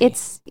crazy.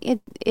 Well,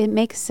 it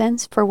makes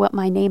sense for what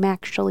my name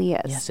actually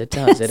is. Yes, it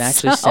does. It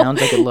actually sounds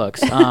like it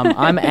looks.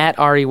 I'm at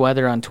Ari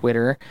Weather on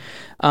Twitter.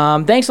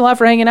 Thanks a lot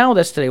for hanging out with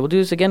us today. We'll do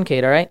this again,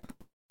 Kait, all right?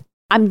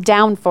 I'm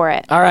down for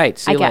it. All right.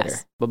 See you later.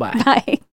 Bye-bye. Bye.